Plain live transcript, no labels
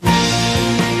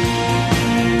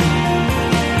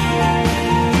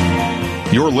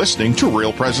You're listening to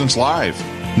Real Presence Live.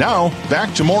 Now,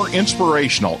 back to more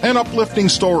inspirational and uplifting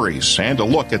stories and a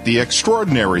look at the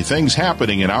extraordinary things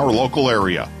happening in our local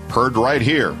area. Heard right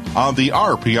here on the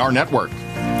RPR Network.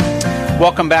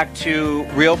 Welcome back to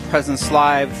Real Presence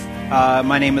Live.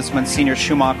 My name is Monsignor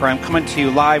Schumacher. I'm coming to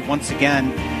you live once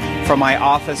again from my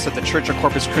office at the Church of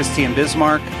Corpus Christi in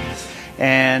Bismarck.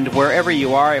 And wherever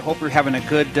you are, I hope you're having a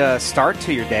good start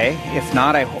to your day. If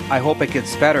not, I hope it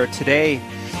gets better. Today,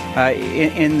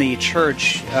 in the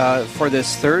church for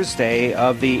this Thursday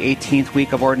of the 18th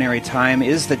week of Ordinary Time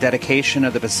is the dedication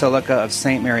of the Basilica of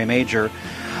St. Mary Major.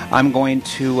 I'm going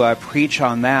to preach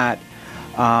on that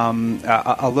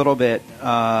a little bit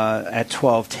at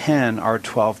 12:10, our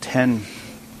 12:10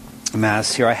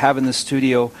 Mass here. I have in the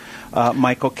studio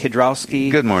Michael Kidrowski.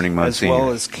 Good morning, Monsignor. As well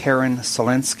as Karen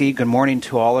Selensky. Good morning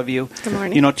to all of you. Good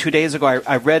morning. You know, 2 days ago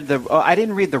I read I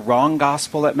didn't read the wrong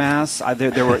gospel at Mass.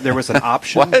 There was an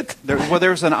option. What?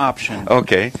 There was an option.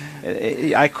 Okay.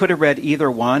 I could have read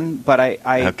either one, but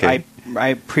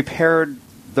I prepared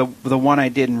the one I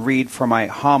didn't read for my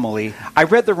homily. I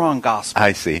read the wrong gospel.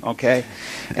 I see. Okay,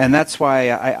 and that's why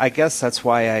I guess that's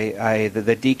why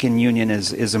the deacon union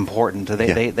is important.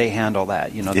 They handle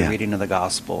that, the reading of the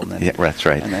gospel. And then, that's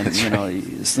right. And then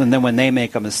and then when they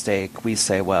make a mistake, we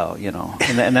say, well,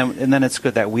 and then it's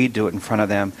good that we do it in front of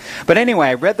them. But anyway,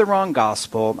 I read the wrong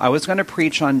gospel. I was going to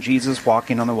preach on Jesus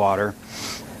walking on the water.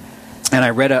 And I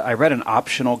read an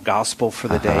optional gospel for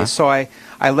the day, so I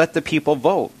let the people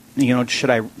vote. Should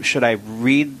I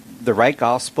read the right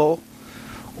gospel,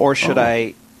 or should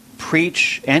I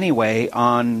preach anyway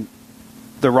on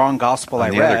the wrong gospel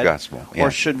I read? Other gospel, yeah.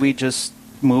 Or should we just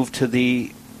move to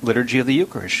the liturgy of the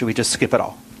Eucharist? Should we just skip it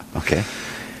all? Okay.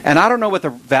 And I don't know what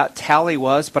the tally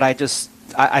was, but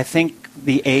I think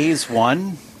the A's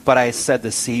won, but I said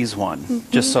the C's won,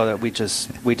 just so that we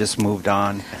just moved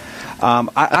on.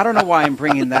 I don't know why I'm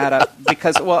bringing that up,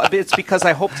 it's because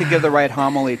I hope to give the right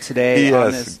homily today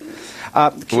on this.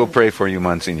 We'll pray for you,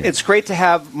 Monsignor. It's great to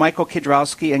have Michael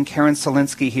Kidrowski and Karen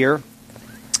Selensky here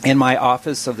in my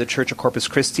office of the Church of Corpus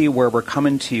Christi, where we're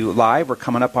coming to you live. We're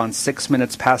coming up on 6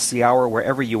 minutes past the hour,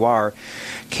 wherever you are.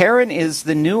 Karen is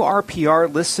the new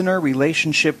RPR Listener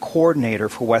Relationship Coordinator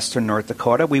for Western North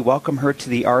Dakota. We welcome her to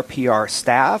the RPR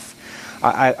staff.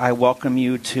 I welcome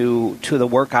you to the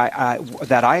work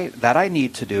that I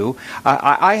need to do.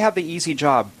 I have the easy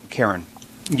job, Karen.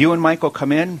 You and Michael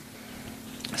come in,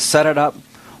 set it up,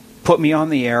 put me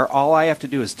on the air. All I have to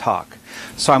do is talk.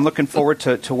 So I'm looking forward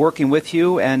to working with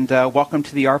you, and welcome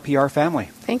to the RPR family.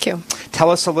 Thank you. Tell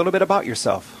us a little bit about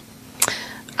yourself.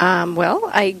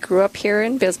 Well, I grew up here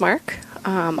in Bismarck.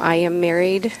 I am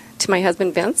married to my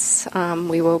husband, Vince.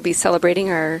 We will be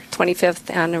celebrating our 25th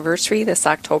anniversary this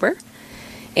October.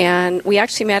 And we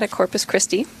actually met at Corpus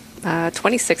Christi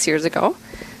 26 years ago,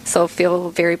 so feel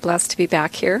very blessed to be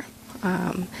back here.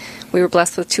 We were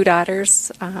blessed with two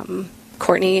daughters.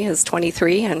 Courtney is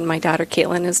 23, and my daughter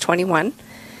Caitlin is 21.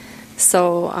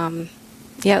 So,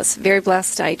 yes, very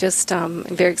blessed. I just am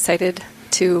very excited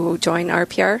to join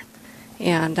RPR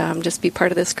and just be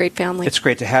part of this great family. It's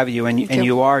great to have you. And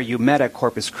you met at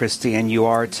Corpus Christi, and you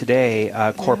are today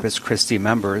Corpus Christi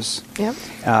members. Yep.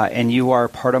 And you are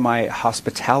part of my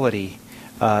hospitality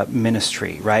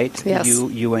ministry, right? Yes.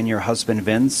 You and your husband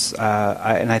Vince,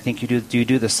 and I think you do. Do you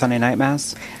do the Sunday night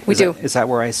Mass? We do. Is that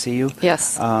where I see you?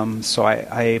 Yes. So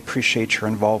I appreciate your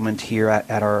involvement here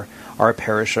at our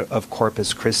parish of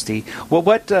Corpus Christi. Well,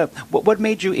 what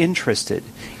made you interested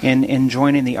in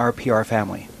joining the RPR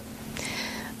family?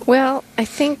 Well, I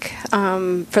think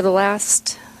for the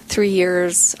last 3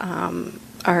 years,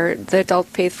 the adult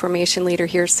faith formation leader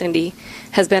here, Cindy,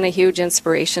 has been a huge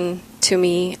inspiration to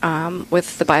me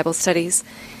with the Bible studies.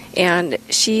 And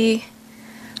she,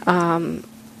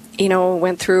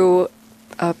 went through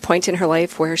a point in her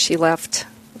life where she left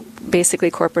basically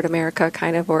corporate America,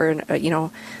 kind of, or,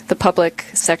 the public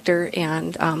sector.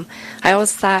 And I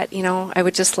always thought, I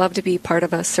would just love to be part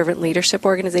of a servant leadership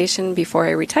organization before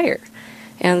I retire.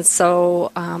 And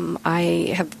so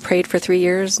I have prayed for 3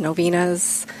 years,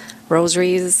 novenas,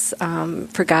 rosaries,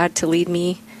 for God to lead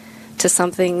me to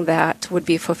something that would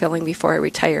be fulfilling before I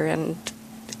retire. And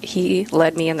He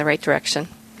led me in the right direction.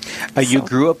 You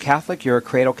grew up Catholic? You're a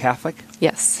cradle Catholic?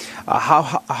 Yes.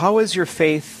 How has your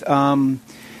faith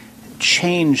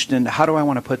changed, and how do I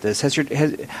want to put this?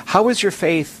 How has your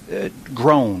faith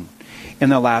grown in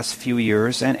the last few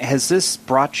years, and has this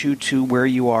brought you to where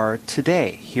you are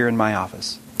today here in my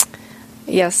office?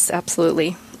 Yes,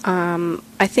 absolutely.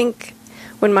 I think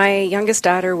when my youngest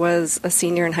daughter was a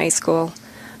senior in high school,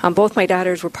 both my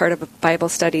daughters were part of Bible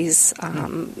studies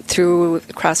through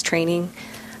cross-training.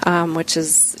 which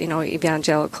is,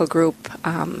 evangelical group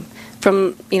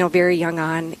from, very young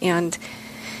on. And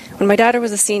when my daughter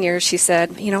was a senior, she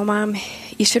said, Mom,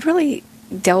 you should really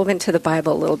delve into the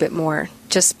Bible a little bit more,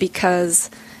 just because,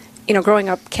 growing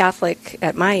up Catholic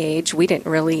at my age, we didn't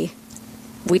read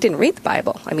the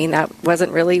Bible. I mean, that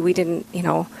wasn't really, we didn't,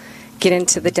 get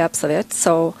into the depths of it.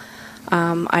 So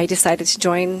I decided to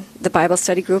join the Bible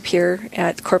study group here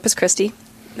at Corpus Christi.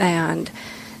 And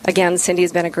again, Cindy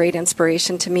has been a great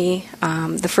inspiration to me.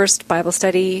 The first Bible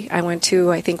study I went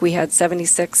to, I think we had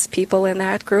 76 people in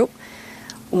that group.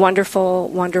 Wonderful,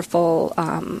 wonderful,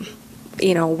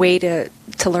 way to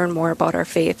learn more about our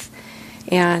faith.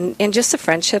 And just the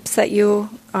friendships that you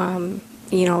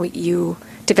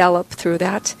develop through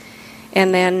that.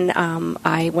 And then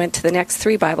I went to the next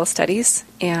 3 Bible studies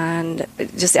and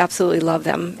just absolutely love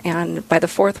them. And by the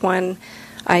 4th one,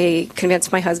 I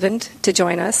convinced my husband to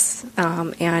join us,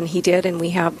 and he did. And we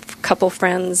have a couple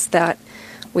friends that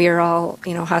we are all,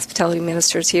 hospitality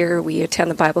ministers here. We attend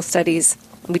the Bible studies.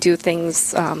 We do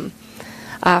things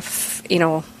off, in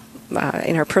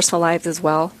our personal lives as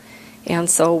well. And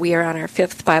so we are on our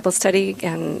 5th Bible study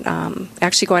and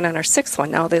actually going on our 6th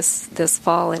one now this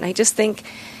fall. And I just think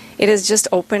it has just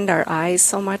opened our eyes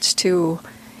so much to,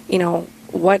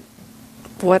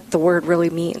 what the word really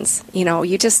means.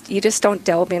 You just don't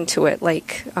delve into it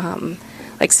like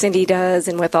Cindy does,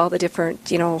 and with all the different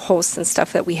hosts and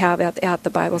stuff that we have at the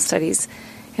Bible studies,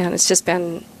 and it's just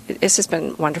been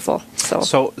wonderful.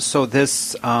 So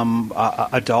this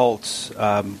adult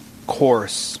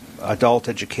course, adult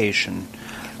education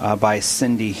by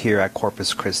Cindy here at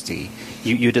Corpus Christi,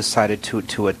 you decided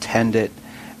to attend it,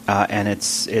 and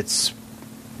it's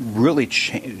really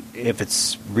if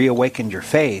it's reawakened your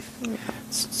faith,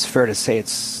 it's fair to say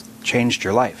it's changed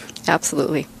your life.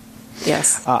 Absolutely.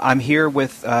 Yes. I'm here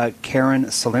with Karen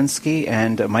Selinsky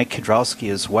and Mike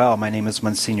Kidrowski as well. My name is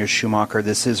Monsignor Schumacher.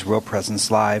 This is Real Presence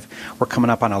Live. We're coming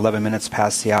up on 11 minutes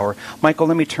past the hour. Michael,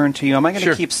 let me turn to you. Am I going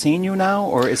to keep seeing you now,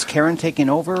 or is Karen taking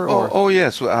over? Or? Oh,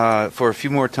 yes. For a few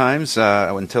more times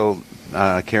until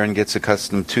Karen gets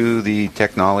accustomed to the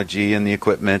technology and the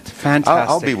equipment. Fantastic.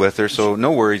 I'll be with her, so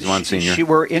no worries, Monsignor.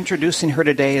 We're introducing her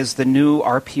today as the new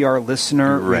RPR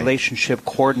Listener Relationship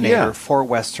Coordinator for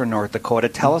Western North Dakota.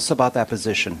 Tell us about that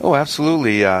position. Oh,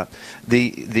 absolutely.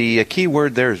 The key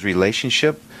word there is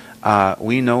relationship.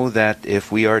 We know that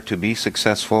if we are to be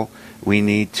successful, we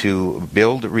need to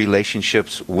build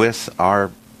relationships with our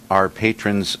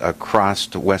patrons across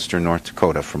to Western North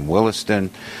Dakota, from Williston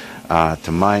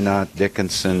to Minot,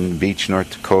 Dickinson, Beach,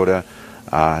 North Dakota,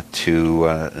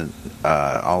 to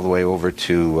all the way over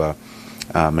to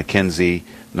McKenzie,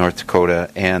 North Dakota.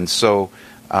 And so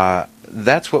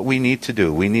that's what we need to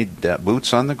do. We need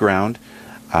boots on the ground.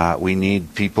 We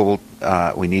need people.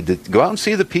 We need to go out and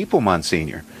see the people,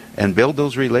 Monsignor, and build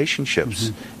those relationships.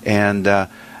 Mm-hmm. And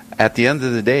at the end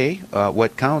of the day,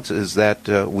 what counts is that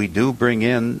we do bring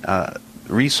in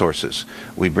resources.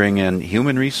 We bring in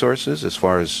human resources as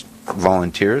far as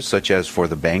volunteers, such as for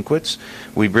the banquets.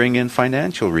 We bring in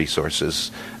financial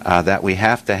resources that we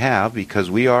have to have, because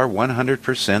we are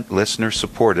 100%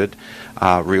 listener-supported.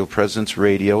 Real Presence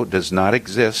Radio does not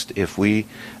exist if we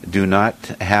do not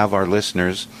have our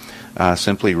listeners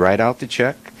simply write out the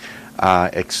check,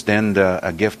 extend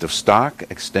a gift of stock,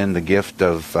 extend a gift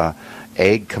of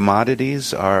egg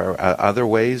commodities, or other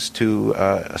ways to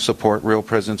support Real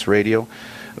Presence Radio.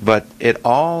 But it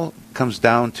all comes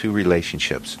down to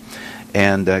relationships.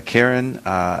 And Karen,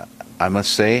 I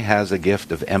must say, has a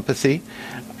gift of empathy,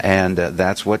 and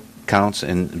that's what counts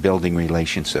in building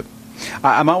relationship.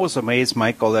 I'm always amazed,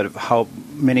 Michael, at how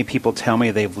many people tell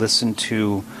me they've listened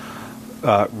to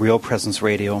Real Presence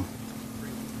Radio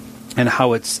and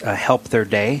how it's helped their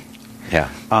day. Yeah.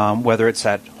 Whether it's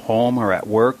at home or at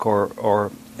work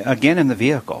or again in the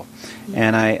vehicle.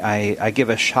 And I give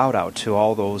a shout out to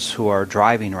all those who are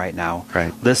driving right now,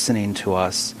 listening to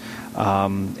us,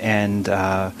 and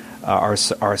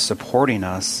are supporting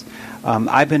us.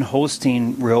 I've been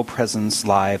hosting Real Presence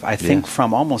Live, I think,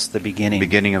 from almost the beginning.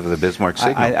 Beginning of the Bismarck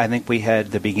Signal. I think we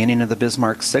had the beginning of the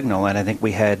Bismarck Signal, and I think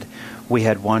we had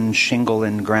one shingle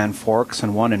in Grand Forks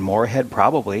and one in Moorhead,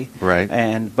 probably. Right.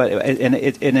 And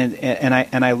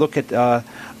I look at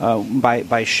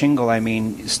by shingle, I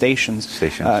mean stations.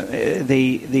 And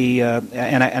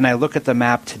I look at the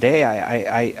map today.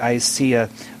 I see a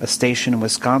station in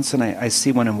Wisconsin. I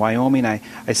see one in Wyoming. I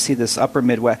see this upper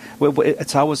Midwest.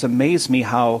 It's always amazed me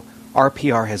how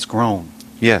RPR has grown.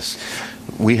 Yes,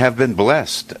 we have been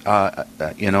blessed,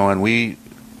 and we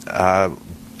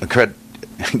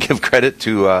give credit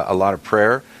to a lot of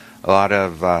prayer, a lot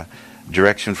of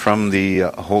direction from the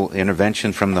whole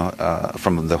intervention from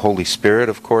the Holy Spirit,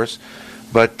 of course,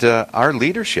 but our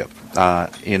leadership.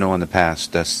 In the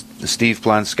past, Steve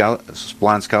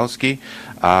Blonskowski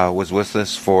was with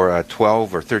us for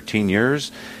 12 or 13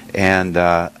 years, and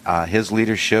his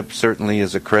leadership certainly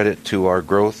is a credit to our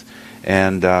growth.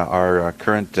 And our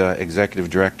current executive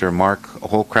director, Mark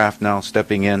Holcraft, now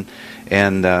stepping in,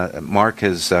 and Mark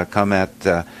has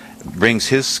brings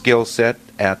his skill set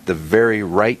at the very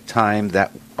right time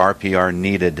that RPR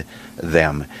needed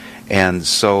them. And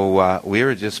so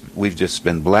we've just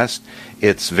been blessed.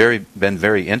 It's been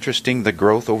very interesting, the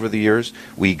growth over the years.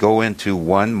 We go into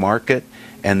one market,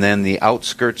 and then the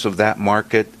outskirts of that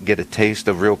market get a taste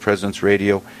of Real Presence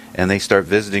Radio, and they start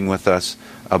visiting with us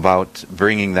about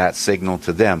bringing that signal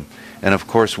to them. And of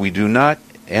course, we do not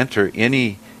enter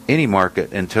any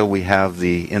market until we have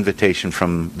the invitation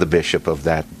from the bishop of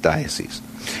that diocese.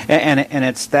 And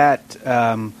it's that.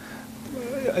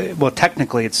 Well,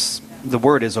 technically, the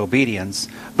word is obedience,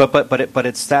 but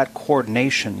it's that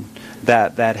coordination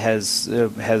that has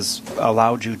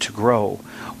allowed you to grow.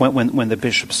 When the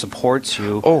bishop supports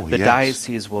you, the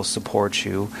diocese will support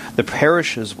you, the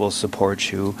parishes will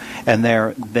support you, and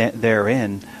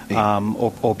therein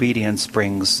obedience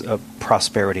brings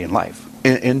prosperity in life.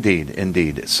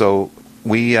 Indeed. So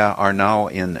we are now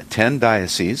in 10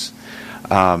 dioceses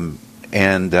and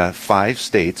 5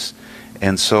 states,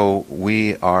 and so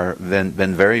we are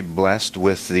been very blessed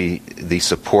with the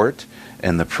support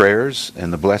and the prayers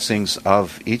and the blessings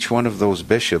of each one of those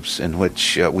bishops in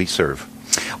which we serve.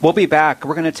 We'll be back.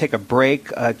 We're going to take a break.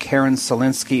 Karen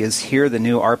Selinsky is here, the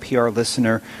new RPR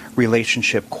Listener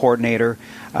Relationship Coordinator.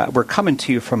 We're coming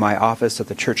to you from my office at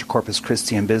the Church of Corpus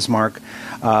Christi in Bismarck.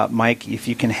 Mike, if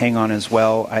you can hang on as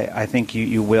well, I think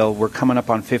you will. We're coming up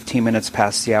on 15 minutes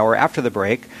past the hour. After the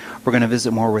break, we're going to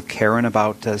visit more with Karen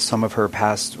about some of her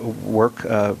past work,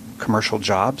 commercial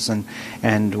jobs, and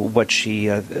what she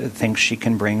thinks she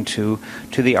can bring to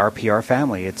the RPR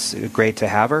family. It's great to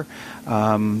have her,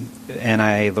 and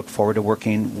I look forward to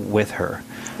working with her.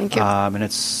 Thank you. And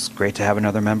it's great to have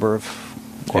another member of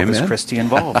Corpus Christi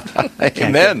involved.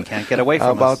 Amen. Can't get away from us.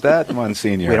 How about us. that,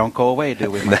 Monsignor? We don't go away, do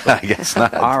we? I guess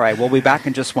not. All right, we'll be back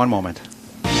in just one moment.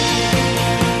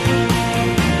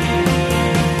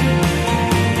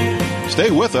 Stay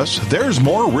with us. There's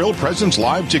more Real Presence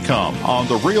Live to come on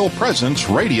the Real Presence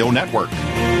Radio Network.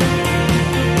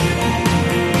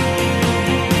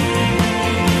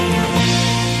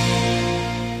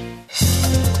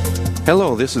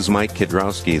 Hello, this is Mike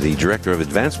Kidrowski, the Director of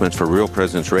Advancement for Real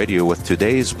Presence Radio with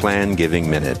today's Plan Giving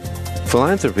Minute.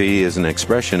 Philanthropy is an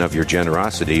expression of your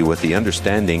generosity with the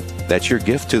understanding that your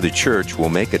gift to the church will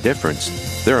make a difference.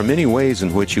 There are many ways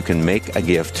in which you can make a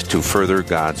gift to further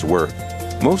God's work.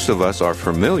 Most of us are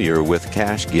familiar with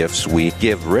cash gifts we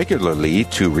give regularly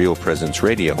to Real Presence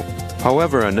Radio.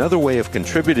 However, another way of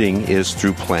contributing is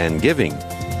through plan giving,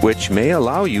 which may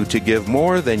allow you to give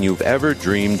more than you've ever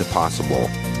dreamed possible.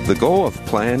 The goal of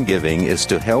plan giving is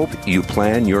to help you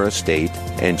plan your estate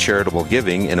and charitable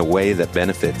giving in a way that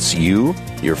benefits you,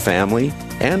 your family,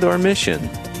 and our mission.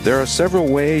 There are several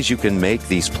ways you can make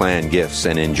these plan gifts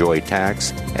and enjoy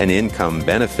tax and income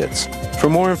benefits. For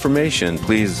more information,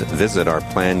 please visit our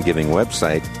plan giving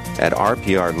website at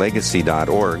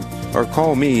rprlegacy.org or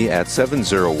call me at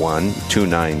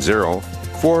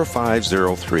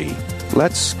 701-290-4503.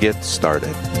 Let's get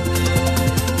started.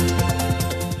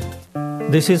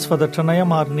 This is Father Tranaya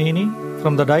Marnini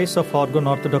from the Diocese of Fargo,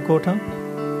 North Dakota.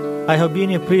 I have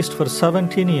been a priest for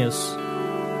 17 years.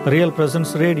 Real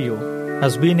Presence Radio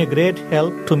has been a great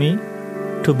help to me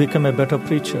to become a better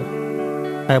preacher.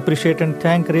 I appreciate and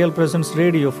thank Real Presence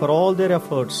Radio for all their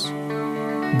efforts,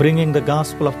 bringing the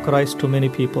gospel of Christ to many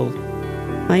people.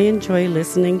 I enjoy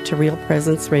listening to Real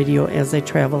Presence Radio as I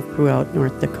travel throughout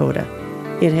North Dakota.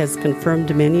 It has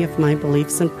confirmed many of my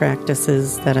beliefs and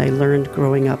practices that I learned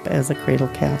growing up as a cradle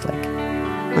Catholic.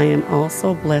 I am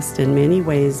also blessed in many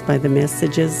ways by the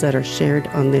messages that are shared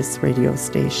on this radio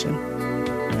station.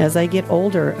 As I get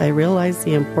older, I realize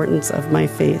the importance of my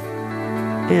faith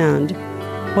and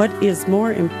what is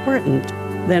more important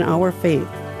than our faith.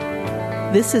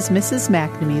 This is Mrs.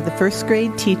 McNamee, the first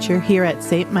grade teacher here at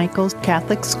St. Michael's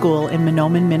Catholic School in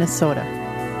Mahnomen, Minnesota.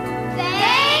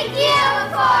 Thank you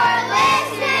for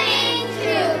listening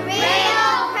to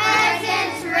Real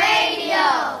Presence Radio.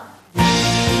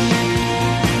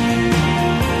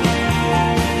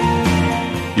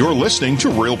 You're listening to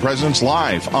Real Presence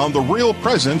Live on the Real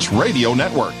Presence Radio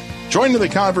Network. Join in the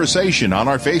conversation on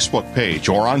our Facebook page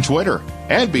or on Twitter.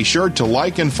 And be sure to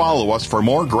like and follow us for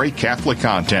more great Catholic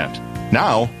content.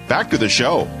 Now, back to the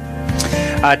show.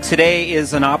 Today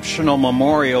is an optional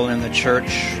memorial in the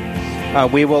church.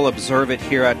 We will observe it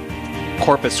here at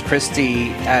Corpus Christi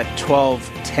at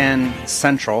 12:10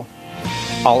 Central.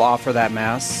 I'll offer that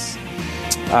Mass.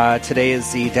 Today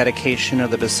is the dedication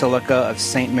of the Basilica of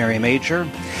St. Mary Major.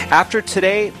 After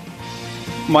today,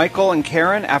 Michael and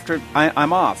Karen,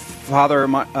 I'm off. Father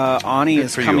Ani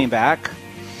is coming back.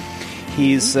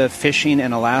 He's fishing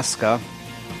in Alaska.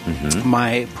 Mm-hmm.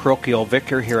 My parochial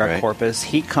vicar here at Corpus,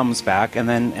 he comes back, and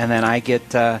then I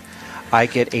get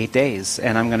 8 days,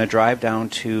 and I'm going to drive down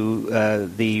to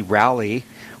the rally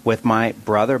with my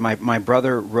brother. My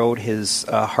brother rode his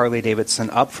Harley Davidson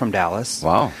up from Dallas.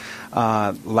 Wow.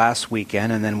 Last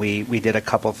weekend, and then we did a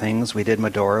couple things. We did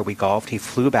Medora, we golfed. He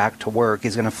flew back to work.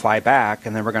 He's going to fly back,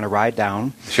 and then we're going to ride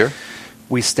down. Sure.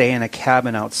 We stay in a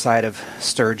cabin outside of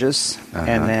Sturgis,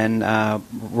 and then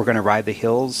we're going to ride the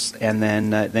hills, and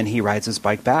then he rides his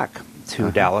bike back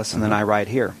to Dallas, and then I ride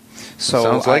here. So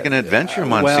sounds like an adventure,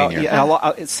 Monsignor.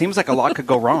 Well, it seems like a lot could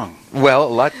go wrong. Well,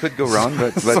 a lot could go wrong,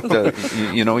 but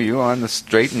you're on the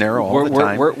straight and narrow all the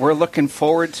time. We're looking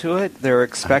forward to it. They're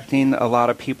expecting a lot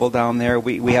of people down there.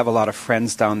 We have a lot of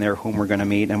friends down there whom we're going to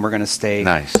meet, and we're going to stay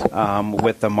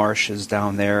with the Marshes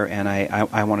down there. And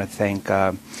I want to thank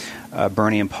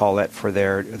Bernie and Paulette for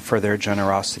their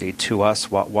generosity to us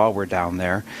while we're down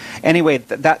there. Anyway,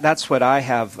 that's what I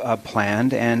have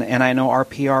planned, and I know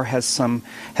RPR has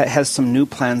some new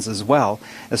plans as well,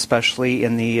 especially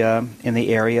in the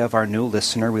area of our new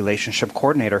listener relationship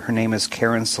coordinator. Her name is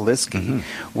Karen Salisky.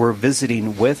 Mm-hmm. We're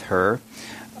visiting with her.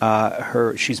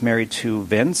 She's married to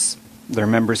Vince. They're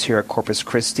members here at Corpus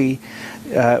Christi.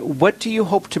 What do you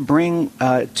hope to bring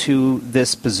to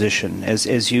this position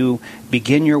as you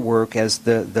begin your work as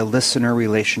the listener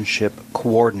relationship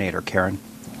coordinator, Karen?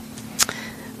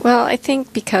 Well, I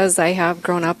think because I have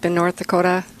grown up in North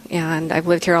Dakota and I've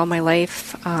lived here all my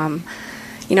life,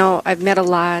 I've met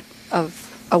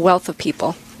a wealth of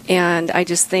people. And I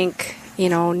just think,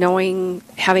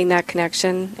 having that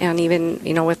connection, and even,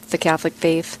 with the Catholic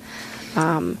faith,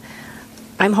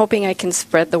 I'm hoping I can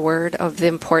spread the word of the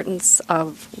importance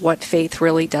of what faith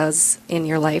really does in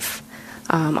your life.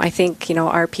 I think,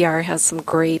 RPR has some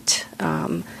great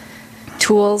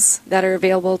tools that are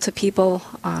available to people,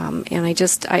 and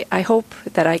I hope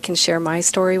that I can share my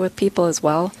story with people as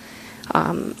well,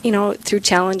 through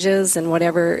challenges and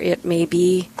whatever it may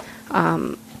be,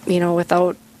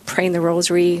 without praying the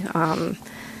rosary,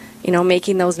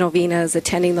 making those novenas,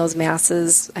 attending those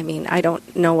masses. I mean, I don't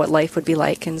know what life would be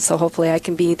like, and so hopefully I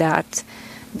can be that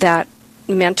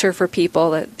mentor for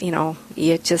people that,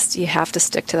 you have to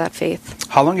stick to that faith.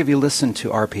 How long have you listened to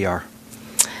RPR?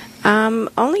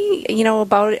 Only,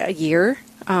 about a year.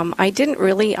 I didn't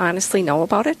really honestly know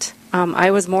about it.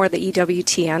 I was more the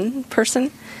EWTN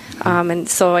person, and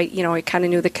so I kind of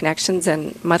knew the connections,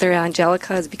 and Mother Angelica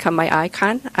has become my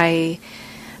icon.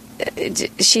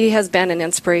 She has been an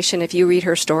inspiration. If you read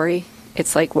her story,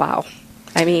 it's like, wow.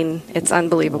 I mean, it's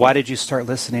unbelievable. Why did you start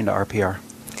listening to RPR?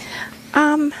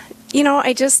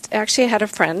 I just actually had a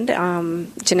friend,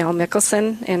 Janelle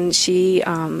Mickelson, and she,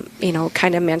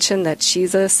 kind of mentioned that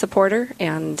she's a supporter,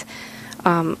 and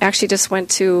actually just went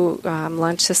to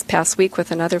lunch this past week with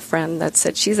another friend that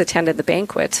said she's attended the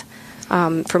banquet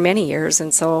for many years.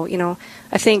 And so,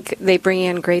 I think they bring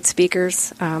in great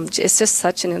speakers. It's just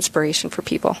such an inspiration for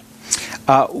people.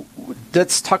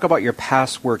 Let's talk about your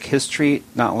past work history.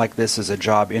 Not like this is a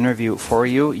job interview for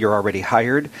you. You're already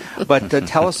hired. But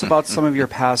tell us about some of your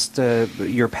past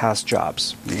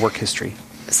jobs, work history.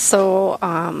 So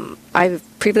I've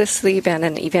previously been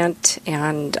an event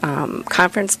and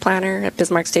conference planner at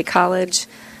Bismarck State College,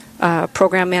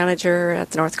 program manager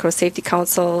at the North Dakota Safety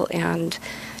Council, and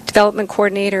development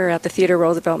coordinator at the Theodore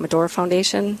Roosevelt Medora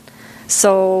Foundation.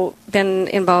 So been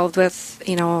involved with,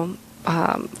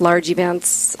 large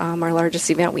events. Our largest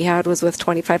event we had was with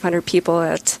 2,500 people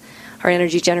at our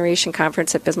Energy Generation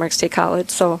Conference at Bismarck State College.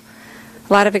 So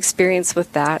a lot of experience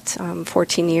with that.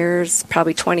 14 years,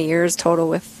 probably 20 years total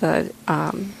with the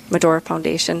Medora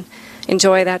Foundation.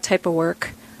 Enjoy that type of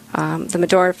work. The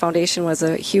Medora Foundation was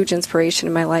a huge inspiration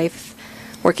in my life,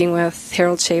 working with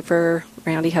Harold Schaefer,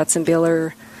 Randy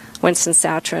Hudson-Biller, Winston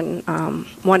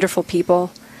Satrin, wonderful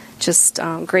people, just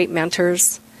great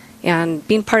mentors. And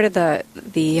being part of the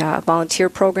volunteer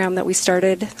program that we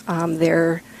started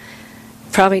there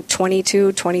probably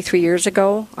 22, 23 years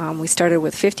ago. We started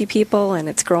with 50 people, and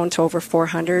it's grown to over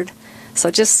 400.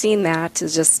 So just seeing that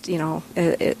is just,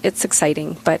 it's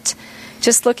exciting. But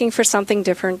just looking for something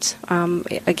different.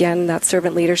 Again, that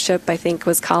servant leadership, I think,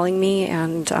 was calling me,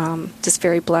 and just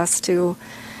very blessed to,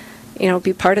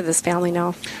 be part of this family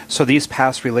now. So these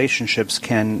past relationships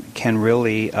can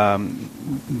really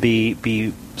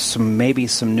be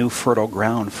some new fertile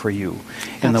ground for you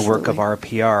in the work of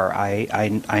RPR.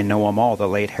 I know them all. The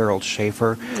late Harold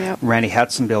Schaefer, Randy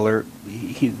Hatzenbiller,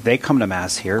 they come to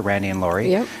Mass here, Randy and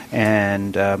Lori,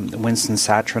 and Winston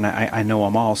Satrin. I know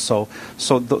them all. So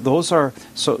those are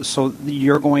so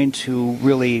you're going to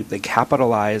really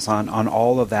capitalize on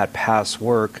all of that past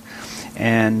work,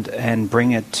 and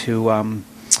bring it to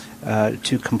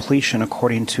completion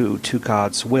according to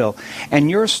God's will. And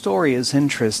your story is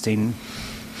interesting,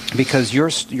 because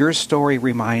your story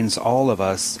reminds all of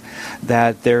us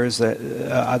that there's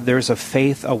a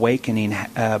faith awakening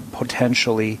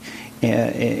potentially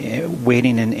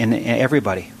waiting in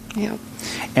everybody. Yeah.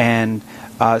 And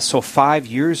so 5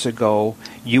 years ago,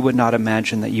 you would not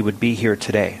imagine that you would be here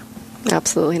today.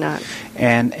 Absolutely not.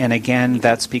 And again,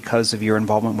 that's because of your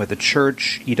involvement with the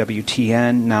church,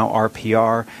 EWTN, now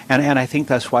RPR, and I think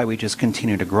that's why we just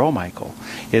continue to grow, Michael,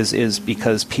 is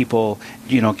because people,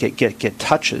 get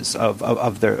touches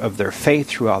of their faith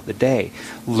throughout the day,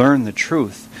 learn the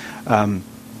truth.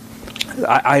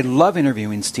 I love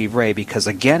interviewing Steve Ray, because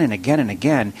again and again and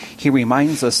again, he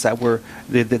reminds us that we're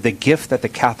the gift that the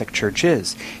Catholic Church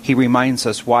is. He reminds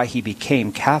us why he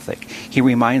became Catholic. He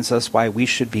reminds us why we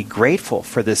should be grateful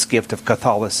for this gift of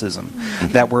Catholicism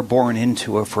that we're born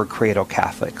into if we're Credo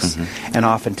Catholics, and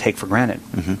often take for granted.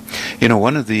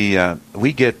 One of the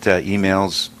we get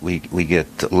emails, we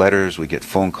get letters, we get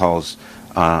phone calls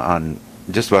on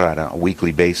just about a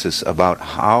weekly basis about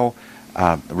how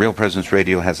Real Presence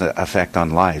Radio has an effect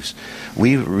on lives.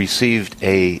 We received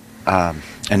an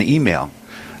email.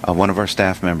 One of our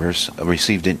staff members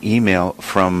received an email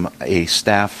from a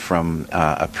staff from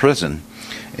a prison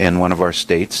in one of our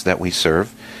states that we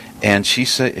serve, and she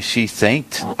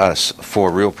thanked us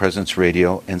for Real Presence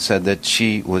Radio and said that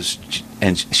she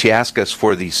asked us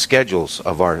for the schedules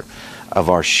of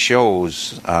our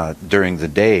shows during the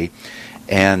day,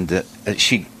 and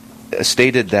she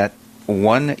stated that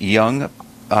one young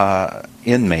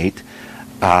inmate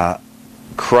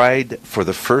cried for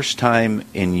the first time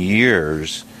in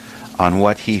years on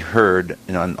what he heard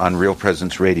on Real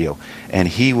Presence Radio, and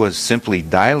he was simply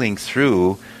dialing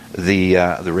through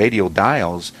the radio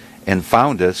dials and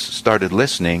found us, started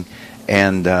listening,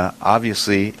 and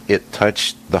obviously it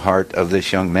touched the heart of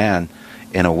this young man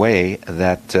in a way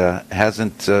that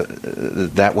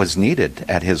that was needed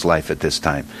at his life at this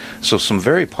time. So some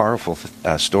very powerful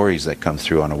stories that come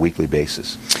through on a weekly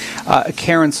basis.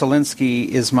 Karen Solinsky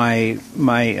is my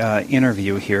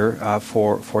interview here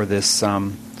for this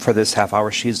half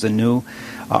hour. She's the new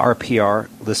RPR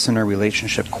Listener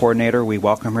Relationship Coordinator. We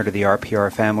welcome her to the RPR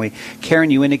family.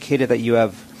 Karen, you indicated that you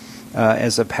have,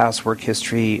 as a past work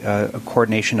history, a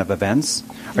coordination of events.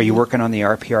 Are you working on the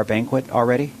RPR banquet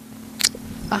already?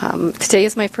 Today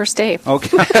is my first day.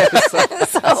 Okay.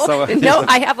 No,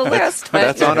 I have a list. But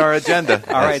That's on our agenda.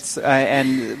 All right.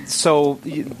 And so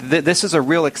this is a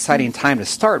real exciting time to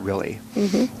start, really.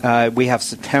 We have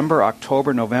September,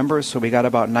 October, November, so we got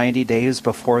about 90 days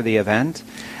before the event.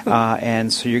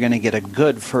 And so you're going to get a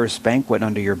good first banquet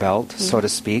under your belt, so to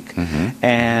speak.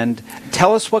 And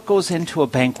tell us what goes into a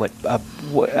banquet.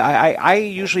 I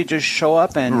usually just show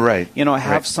up and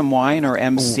have some wine or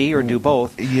MC or do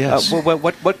both. Yes.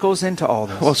 What goes into all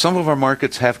this? Well, some of our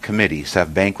markets have committees,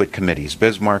 have banquet committees.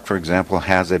 Bismarck, for example,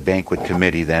 has a banquet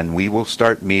committee. Then we will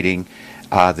start meeting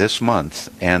this month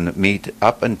and meet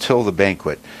up until the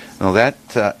banquet. Now, that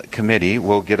committee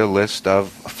will get a list of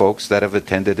folks that have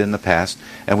attended in the past,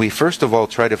 and we first of all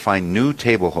try to find new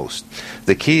table hosts.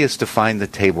 The key is to find the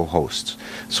table hosts.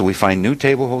 So we find new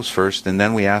table hosts first, and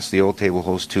then we ask the old table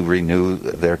hosts to renew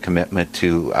their commitment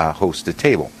to host a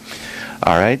table.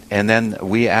 All right, and then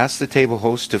we ask the table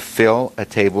host to fill a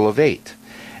table of 8.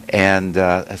 And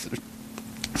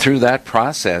through that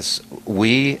process,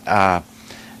 we have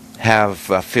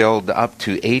filled up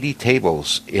to 80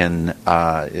 tables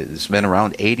it's been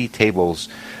around 80 tables.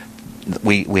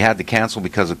 We had to cancel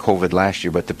because of COVID last year,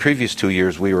 but the previous 2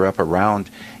 years we were up around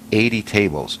 80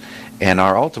 tables. And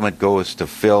our ultimate goal is to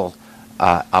fill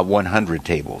 100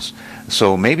 tables.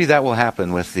 So maybe that will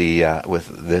happen with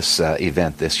this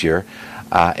event this year.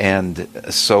 And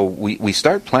so we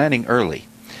start planning early.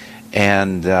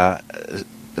 And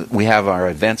we have our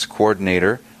events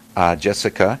coordinator,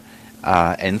 Jessica,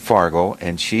 in Fargo,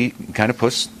 and she kind of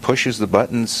pushes the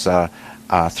buttons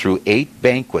through 8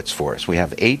 banquets for us. We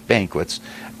have 8 banquets.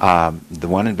 The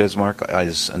one in Bismarck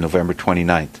is November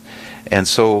 29th. And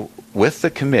so with the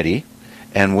committee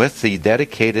and with the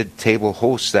dedicated table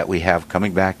hosts that we have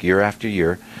coming back year after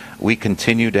year, we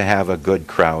continue to have a good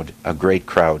crowd, a great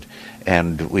crowd.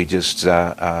 And we just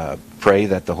pray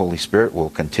that the Holy Spirit will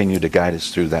continue to guide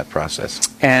us through that process.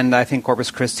 And I think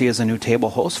Corpus Christi is a new table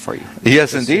host for you.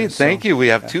 Yes, indeed. Thank you. We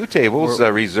have 2 tables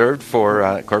reserved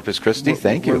for Corpus Christi.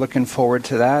 Thank you. We're looking forward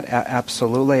to that.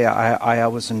 Absolutely. I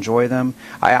always enjoy them.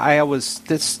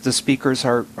 The speakers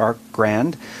are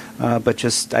grand, but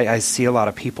just I see a lot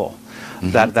of people.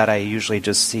 That I usually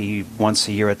just see once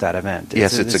a year at that event.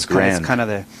 It's grand. It's kind of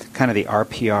the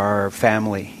RPR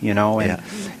family, and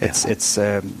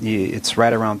it's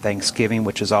right around Thanksgiving,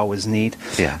 which is always neat.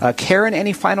 Yeah. Karen,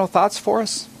 any final thoughts for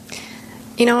us?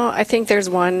 I think there's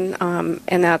one,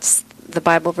 and that's the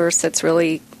Bible verse that's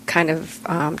really kind of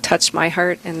touched my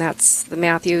heart, and that's the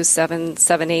Matthew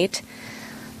 7:8.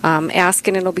 Ask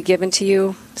and it'll be given to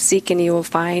you. Seek and you will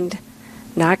find.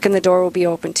 Knock and the door will be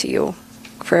open to you.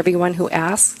 For everyone who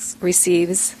asks,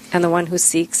 receives, and the one who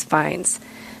seeks, finds.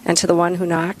 And to the one who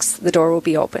knocks, the door will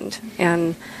be opened.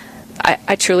 And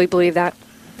I truly believe that.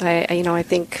 I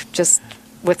think just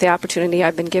with the opportunity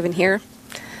I've been given here,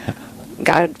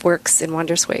 God works in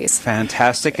wondrous ways.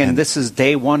 Fantastic. And this is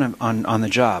day 1 on the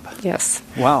job. Yes.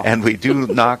 Wow. And we do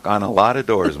knock on a lot of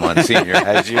doors, Monsignor,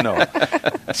 as you know.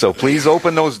 So please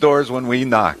open those doors when we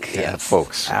knock,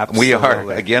 folks. Absolutely. We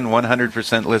are, again,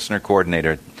 100% listener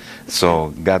coordinator.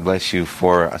 So God bless you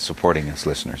for supporting us,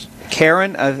 listeners.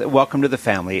 Karen, welcome to the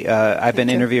family. I've been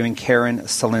interviewing Karen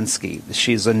Selinsky.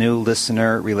 She's a new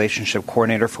listener relationship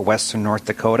coordinator for Western North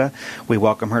Dakota. We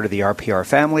welcome her to the RPR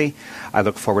family. I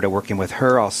look forward to working with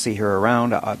her. I'll see her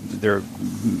around. There are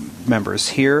members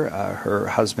here. Her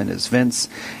husband is Vince.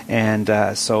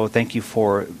 And so thank you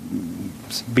for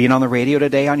being on the radio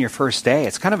today on your first day.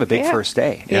 It's kind of a big first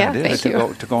day. Yeah, thank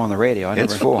you. To go on the radio.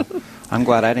 It's full. I'm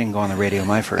glad I didn't go on the radio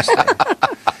my first day.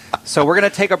 So we're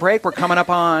going to take a break. We're coming up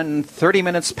on 30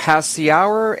 minutes past the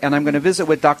hour, and I'm going to visit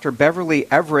with Dr. Beverly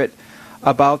Everett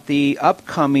about the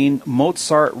upcoming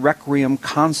Mozart Requiem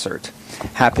concert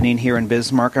happening here in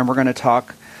Bismarck, and we're going to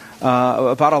talk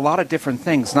about a lot of different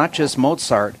things, not just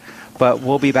Mozart, but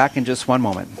we'll be back in just one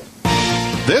moment.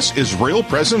 This is Real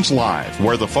Presence Live,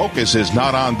 where the focus is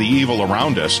not on the evil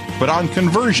around us, but on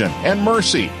conversion and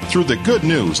mercy through the good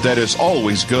news that is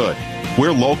always good.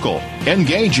 We're local,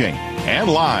 engaging, and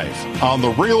live on the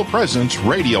Real Presence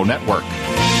Radio Network.